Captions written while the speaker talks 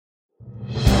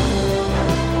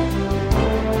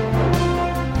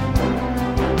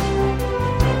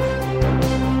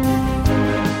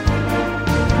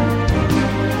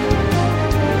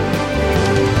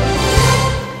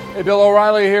Hey, Bill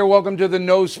O'Reilly here. Welcome to the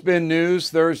No Spin News,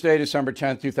 Thursday, December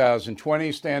 10th,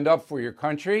 2020. Stand up for your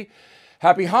country.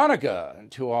 Happy Hanukkah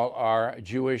to all our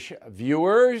Jewish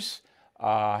viewers.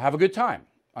 Have a good time.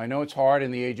 I know it's hard in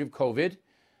the age of COVID,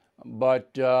 but,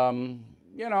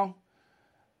 you know,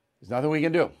 there's nothing we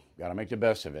can do. Got to make the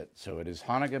best of it. So it is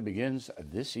Hanukkah begins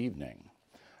this evening.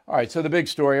 All right, so the big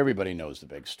story, everybody knows the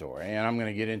big story, and I'm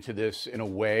going to get into this in a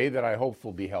way that I hope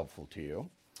will be helpful to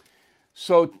you.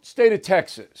 So, state of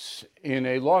Texas, in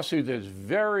a lawsuit that's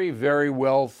very, very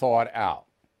well thought out,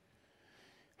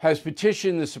 has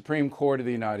petitioned the Supreme Court of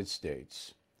the United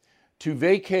States to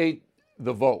vacate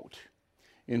the vote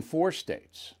in 4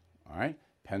 states, all right?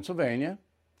 Pennsylvania,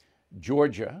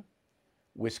 Georgia,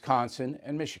 Wisconsin,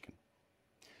 and Michigan.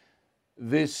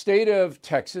 The state of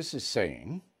Texas is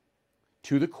saying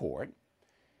to the court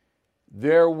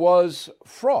there was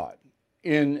fraud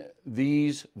in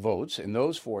these votes in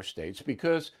those 4 states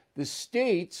because the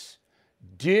states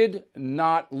did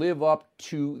not live up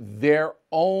to their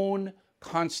own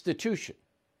constitution.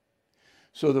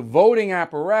 So the voting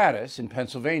apparatus in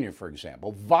Pennsylvania, for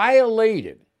example,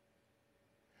 violated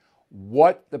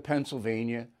what the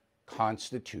Pennsylvania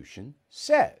Constitution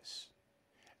says,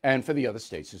 and for the other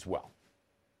states as well.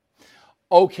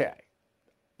 Okay,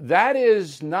 that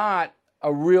is not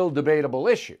a real debatable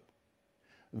issue.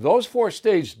 Those 4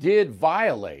 states did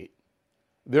violate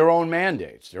their own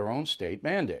mandates, their own state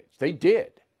mandates. They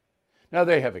did. Now,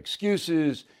 they have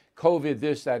excuses, COVID,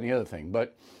 this, that, and the other thing,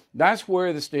 but that's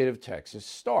where the state of Texas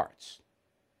starts.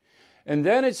 And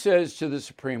then it says to the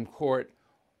Supreme Court,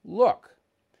 look,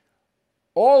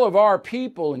 all of our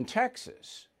people in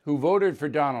Texas who voted for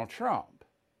Donald Trump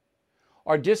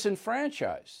are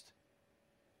disenfranchised.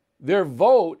 Their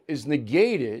vote is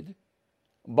negated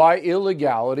by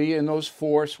illegality in those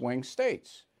 4 swing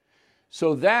states.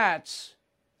 So that's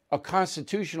a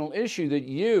constitutional issue that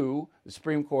you, the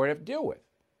Supreme Court, have to deal with.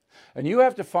 And you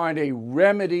have to find a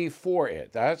remedy for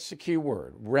it. That's the key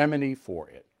word, remedy for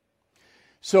it.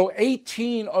 So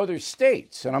 18 other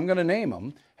states, and I'm going to name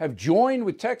them, have joined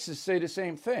with Texas to say the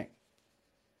same thing.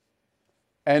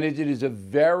 And it is a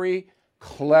very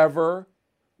clever,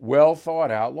 well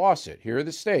thought out lawsuit. Here are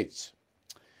the states: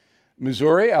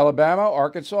 Missouri, Alabama,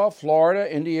 Arkansas,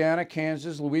 Florida, Indiana,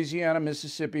 Kansas, Louisiana,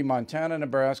 Mississippi, Montana,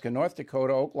 Nebraska, North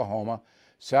Dakota, Oklahoma,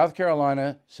 South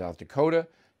Carolina, South Dakota,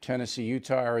 Tennessee,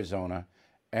 Utah, Arizona,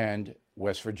 and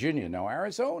West Virginia. Now,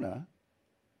 Arizona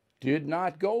did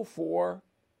not go for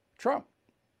Trump,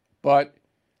 but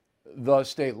the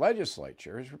state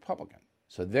legislature is Republican.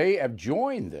 So they have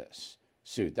joined this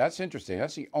suit. That's interesting.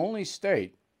 That's the only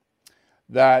state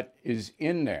that is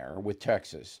in there with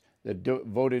Texas that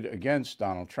voted against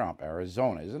Donald Trump,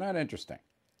 Arizona. Isn't that interesting?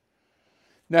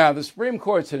 Now, the Supreme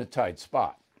Court's in a tight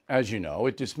spot. As you know,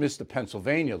 it dismissed the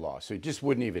Pennsylvania lawsuit. It just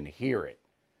wouldn't even hear it.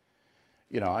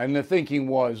 You know, and the thinking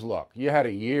was, look, you had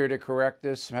a year to correct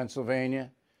this,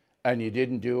 Pennsylvania, and you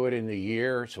didn't do it in the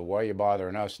year, so why are you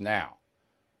bothering us now?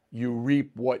 You reap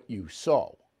what you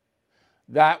sow.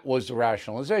 That was the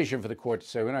rationalization for the court to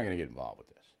say, we're not going to get involved with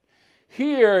this.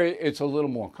 Here, it's a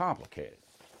little more complicated.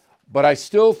 But I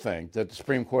still think that the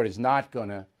Supreme Court is not going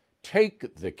to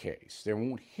take the case. They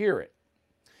won't hear it.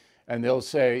 And they'll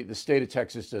say the state of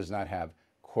Texas does not have,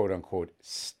 quote unquote,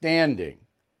 standing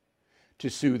to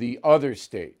sue the other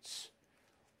states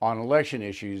on election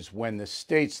issues when the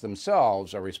states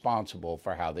themselves are responsible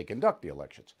for how they conduct the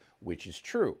elections, which is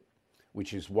true,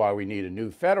 which is why we need a new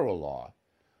federal law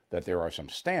that there are some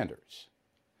standards.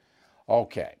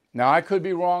 Okay, now I could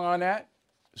be wrong on that.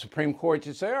 Supreme Court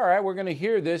to say, all right, we're going to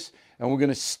hear this and we're going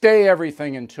to stay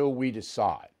everything until we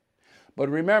decide. But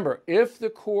remember, if the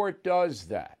court does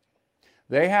that,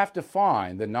 they have to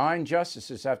find, the 9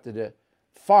 justices have to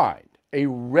find a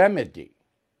remedy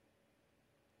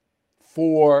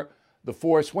for the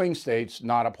 4 swing states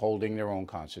not upholding their own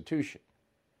constitution.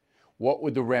 What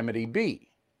would the remedy be?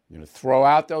 You're going to throw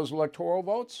out those electoral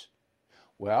votes?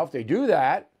 Well, if they do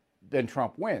that, then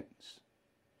Trump wins.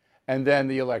 And then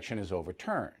the election is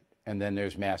overturned. And then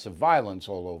there's massive violence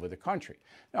all over the country.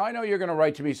 Now, I know you're going to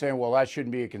write to me saying, well, that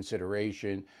shouldn't be a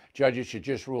consideration. Judges should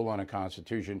just rule on a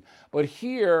constitution. But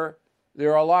here,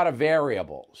 there are a lot of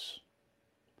variables.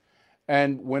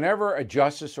 And whenever a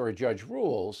justice or a judge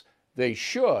rules, they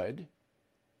should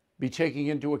be taking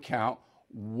into account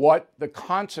what the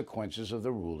consequences of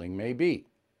the ruling may be.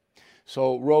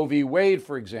 So Roe v. Wade,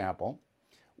 for example,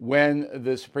 when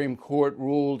the Supreme Court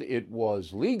ruled it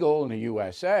was legal in the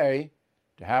USA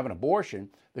to have an abortion,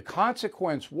 the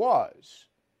consequence was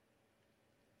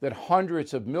that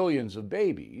hundreds of millions of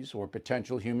babies, or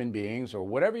potential human beings, or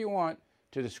whatever you want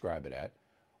to describe it as,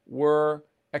 were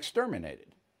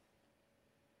exterminated.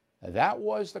 That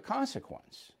was the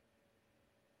consequence.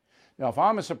 Now, if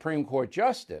I'm a Supreme Court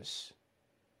justice,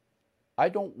 I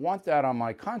don't want that on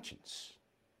my conscience.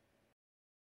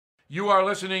 You are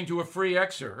listening to a free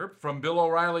excerpt from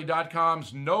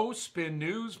BillO'Reilly.com's No Spin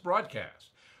News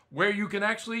broadcast, where you can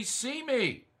actually see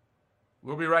me.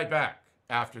 We'll be right back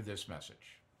after this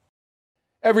message.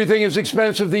 Everything is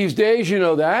expensive these days, you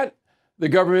know that. The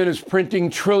government is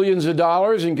printing trillions of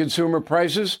dollars and consumer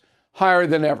prices higher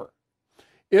than ever.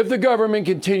 If the government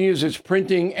continues its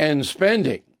printing and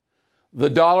spending, the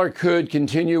dollar could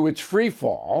continue its free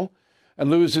fall and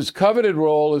lose its coveted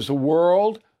role as the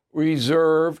world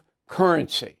reserve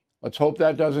currency. Let's hope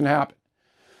that doesn't happen.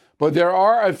 But there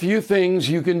are a few things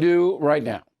you can do right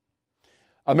now.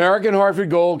 American Hartford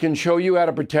Gold can show you how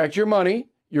to protect your money,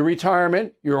 your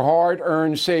retirement, your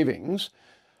hard-earned savings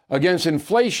against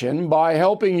inflation by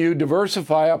helping you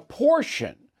diversify a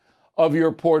portion of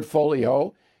your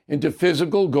portfolio into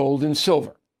physical gold and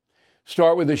silver.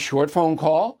 Start with a short phone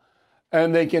call,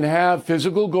 and they can have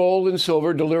physical gold and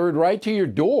silver delivered right to your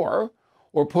door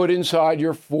or put inside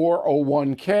your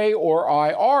 401k or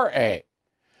IRA.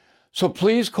 So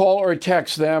please call or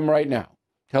text them right now.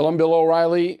 Tell them Bill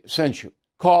O'Reilly sent you.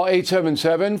 Call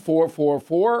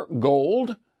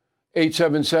 877-444-GOLD,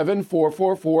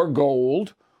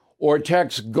 877-444-GOLD, or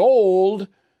text GOLD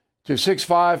to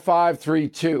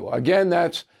 65532. Again,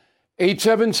 that's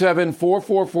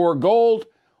 877-444-GOLD,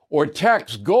 or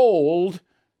text GOLD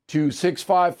to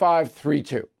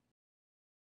 65532.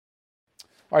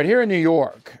 All right, here in New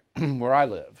York, where I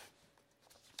live,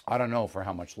 I don't know for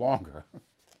how much longer.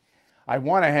 I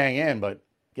want to hang in, but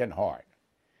getting hard.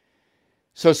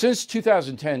 So since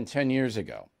 2010, 10 years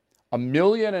ago, 1.5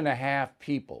 million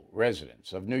people,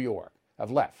 residents of New York,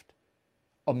 have left.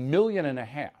 1.5 million in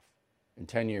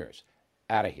 10 years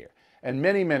out of here. And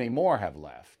many, many more have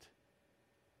left,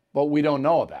 but we don't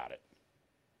know about it.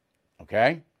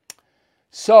 Okay?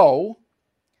 So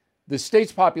the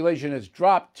state's population has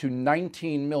dropped to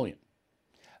 19 million.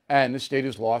 And the state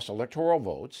has lost electoral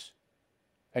votes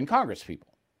and Congress people.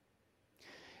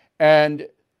 And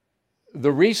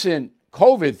the recent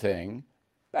COVID thing,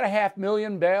 about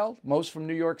 500,000 bailed, most from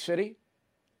New York City,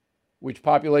 which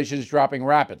population is dropping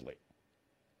rapidly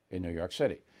in New York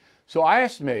City. So I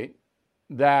estimate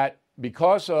that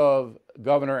because of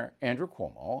Governor Andrew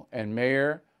Cuomo and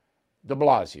Mayor de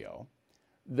Blasio,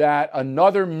 that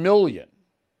another 1 million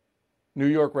New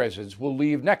York residents will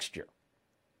leave next year.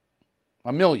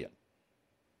 1 million.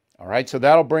 All right, so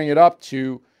that'll bring it up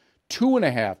to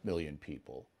 2.5 million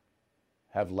people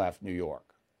have left New York.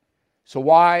 So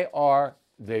why are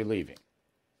they leaving?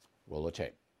 Roll the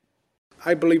tape.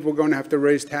 I believe we're going to have to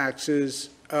raise taxes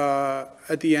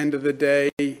at the end of the day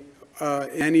in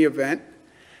any event.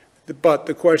 But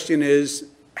the question is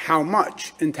how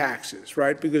much in taxes,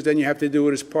 right? Because then you have to do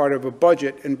it as part of a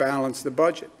budget and balance the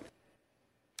budget.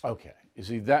 Okay. You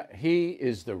see, that he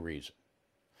is the reason.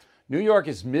 New York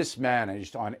is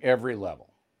mismanaged on every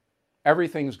level.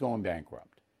 Everything's going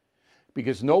bankrupt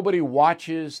because nobody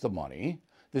watches the money.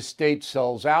 The state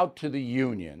sells out to the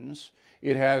unions.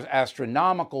 It has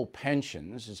astronomical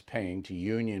pensions it's paying to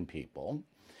union people.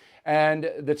 And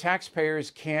the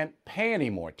taxpayers can't pay any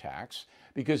more tax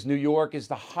because New York is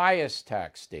the highest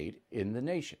tax state in the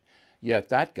nation. Yet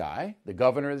that guy, the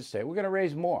governor of the state, we're going to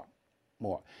raise more.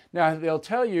 Now, they'll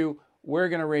tell you we're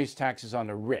going to raise taxes on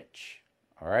the rich.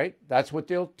 All right? That's what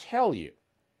they'll tell you.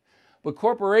 But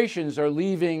corporations are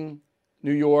leaving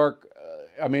New York.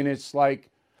 It's like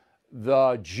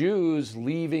the Jews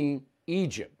leaving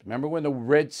Egypt. Remember when the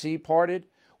Red Sea parted?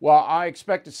 Well, I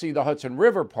expect to see the Hudson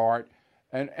River part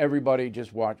and everybody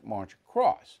just march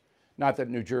across. Not that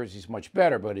New Jersey's much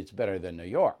better, but it's better than New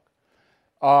York.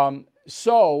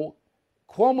 So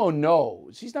Cuomo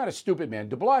knows. He's not a stupid man.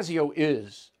 De Blasio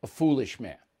is a foolish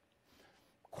man.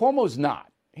 Cuomo's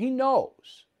not. He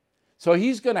knows. So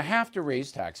he's going to have to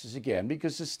raise taxes again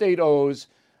because the state owes,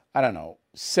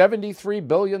 $73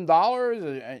 billion?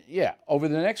 Yeah, over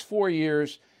the next 4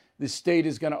 years, the state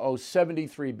is going to owe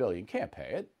 $73 billion. Can't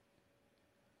pay it.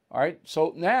 All right,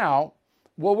 so now,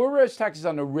 we'll raise taxes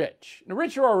on the rich. The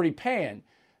rich are already paying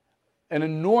an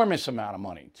enormous amount of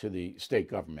money to the state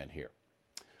government here.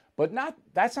 But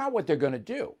that's not what they're going to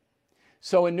do.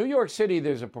 So in New York City,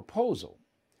 there's a proposal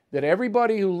that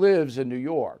everybody who lives in New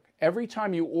York, every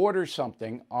time you order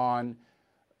something on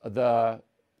the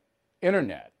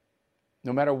internet,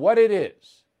 no matter what it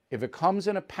is, if it comes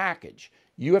in a package,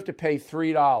 you have to pay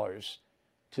 $3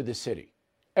 to the city.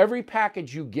 Every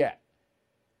package you get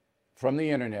from the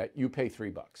internet, you pay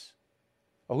 $3.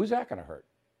 Well, who's that going to hurt?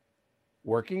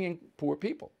 Working and poor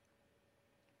people.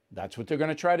 That's what they're going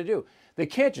to try to do. They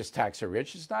can't just tax the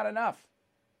rich. It's not enough.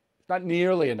 It's not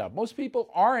nearly enough. Most people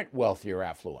aren't wealthy or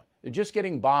affluent. They're just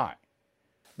getting by.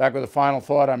 Back with a final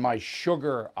thought on my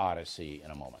sugar odyssey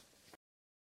in a moment.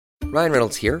 Ryan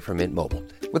Reynolds here from Mint Mobile.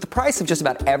 With the price of just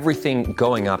about everything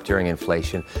going up during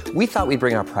inflation, we thought we'd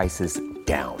bring our prices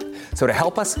down. So to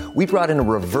help us, we brought in a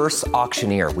reverse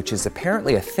auctioneer, which is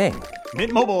apparently a thing.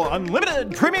 Mint Mobile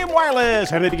Unlimited Premium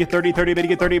Wireless. How to get 30, 30, bit to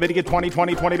get 30, bit to get 20,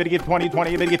 20, 20, bit to get 20,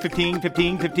 20, bit to get 15,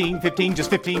 15, 15, 15, just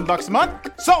 $15 a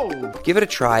month? Sold! Give it a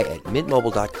try at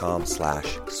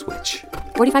mintmobile.com/switch.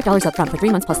 $45 up front for 3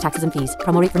 months plus taxes and fees.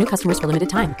 Promo rate for new customers for limited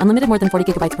time. Unlimited more than 40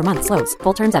 gigabytes per month. Slows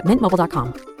full terms at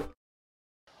mintmobile.com.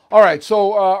 All right,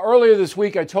 so earlier this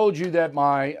week I told you that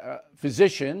my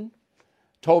physician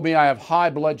told me I have high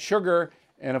blood sugar,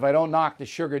 and if I don't knock the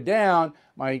sugar down,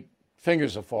 my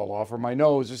fingers will fall off or my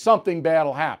nose or something bad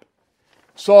will happen.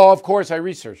 So, of course, I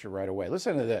researched it right away.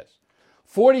 Listen to this.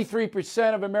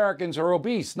 43% of Americans are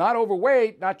obese, not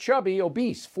overweight, not chubby,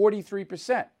 obese,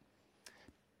 43%.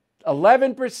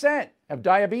 11% have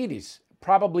diabetes,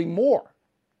 probably more,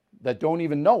 that don't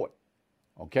even know it.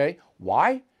 Okay?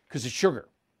 Why? Because of sugar.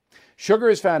 Sugar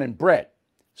is found in bread,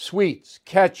 sweets,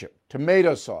 ketchup,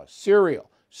 tomato sauce,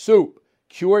 cereal, soup,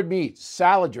 cured meats,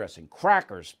 salad dressing,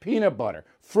 crackers, peanut butter,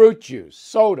 fruit juice,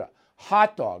 soda,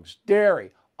 hot dogs,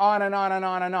 dairy, on and on and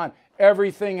on and on.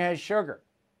 Everything has sugar.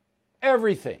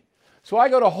 Everything. So I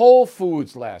go to Whole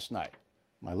Foods last night.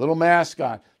 My little mask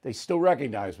on. They still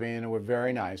recognize me and they were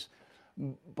very nice.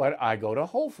 But I go to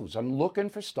Whole Foods. I'm looking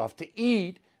for stuff to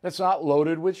eat that's not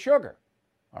loaded with sugar.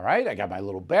 All right? I got my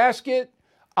little basket.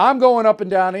 I'm going up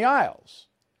and down the aisles.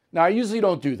 Now, I usually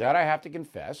don't do that. I have to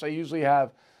confess. I usually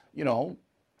have,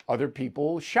 other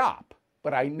people shop.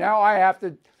 But now I have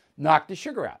to knock the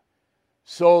sugar out.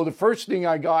 So the first thing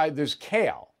I got, there's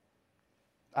kale.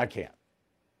 I can't.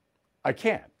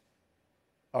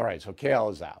 All right, so kale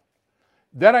is out.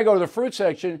 Then I go to the fruit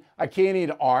section. I can't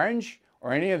eat orange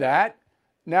or any of that.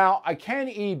 Now, I can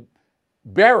eat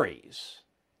berries.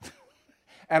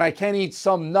 And I can eat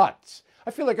some nuts.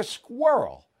 I feel like a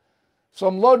squirrel. So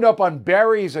I'm loading up on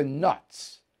berries and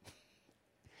nuts.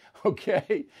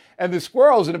 Okay? And the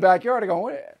squirrels in the backyard are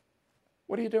going,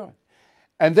 what are you doing?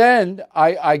 And then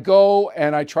I go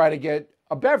and I try to get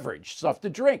a beverage, stuff to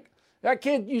drink. I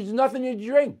can't use nothing to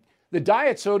drink. The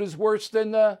diet soda is worse than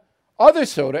the other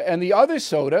soda. And the other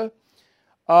soda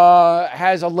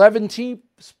has 11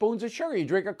 teaspoons of sugar. You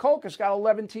drink a Coke, it's got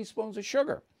 11 teaspoons of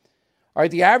sugar. All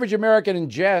right, the average American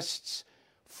ingests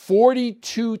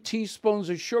 42 teaspoons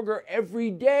of sugar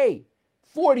every day.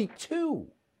 42.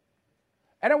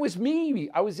 And it was me.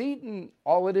 I was eating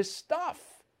all of this stuff.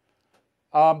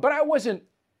 But I wasn't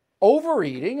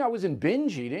overeating. I wasn't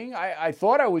binge eating. I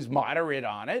thought I was moderate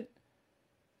on it.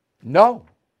 No.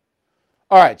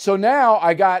 All right, so now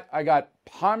I got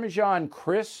Parmesan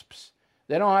crisps.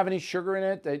 They don't have any sugar in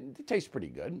it. They taste pretty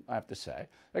good, I have to say.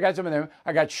 I got some of them.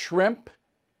 I got shrimp.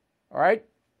 All right,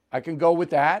 I can go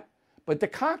with that. But the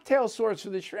cocktail sauce for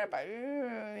the shrimp,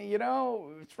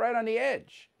 it's right on the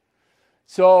edge.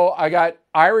 So I got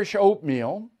Irish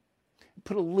oatmeal,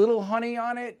 put a little honey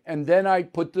on it, and then I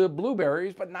put the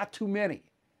blueberries, but not too many.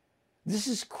 This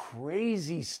is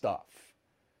crazy stuff.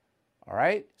 All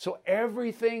right? So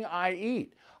everything I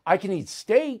eat, I can eat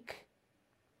steak,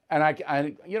 and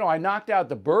I knocked out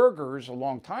the burgers a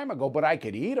long time ago, but I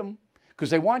could eat them because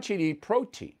they want you to eat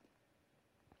protein.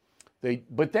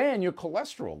 But then your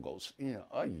cholesterol goes,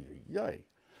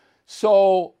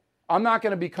 So I'm not going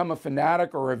to become a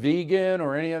fanatic or a vegan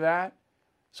or any of that.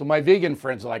 So my vegan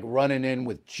friends are like running in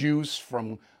with juice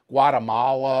from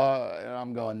Guatemala. And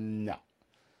I'm going, no.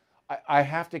 I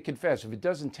have to confess, if it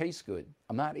doesn't taste good,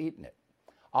 I'm not eating it.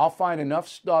 I'll find enough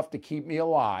stuff to keep me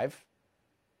alive.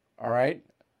 All right?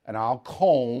 And I'll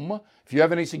comb. If you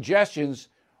have any suggestions,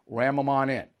 ram them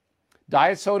on in.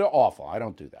 Diet soda, awful. I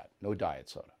don't do that. No diet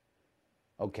soda.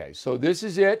 Okay, so this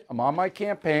is it. I'm on my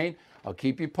campaign. I'll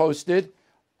keep you posted.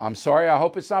 I'm sorry, I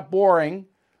hope it's not boring,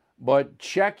 but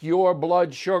check your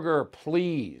blood sugar,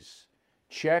 please.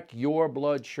 Check your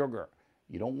blood sugar.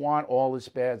 You don't want all this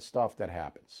bad stuff that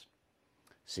happens.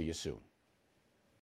 See you soon.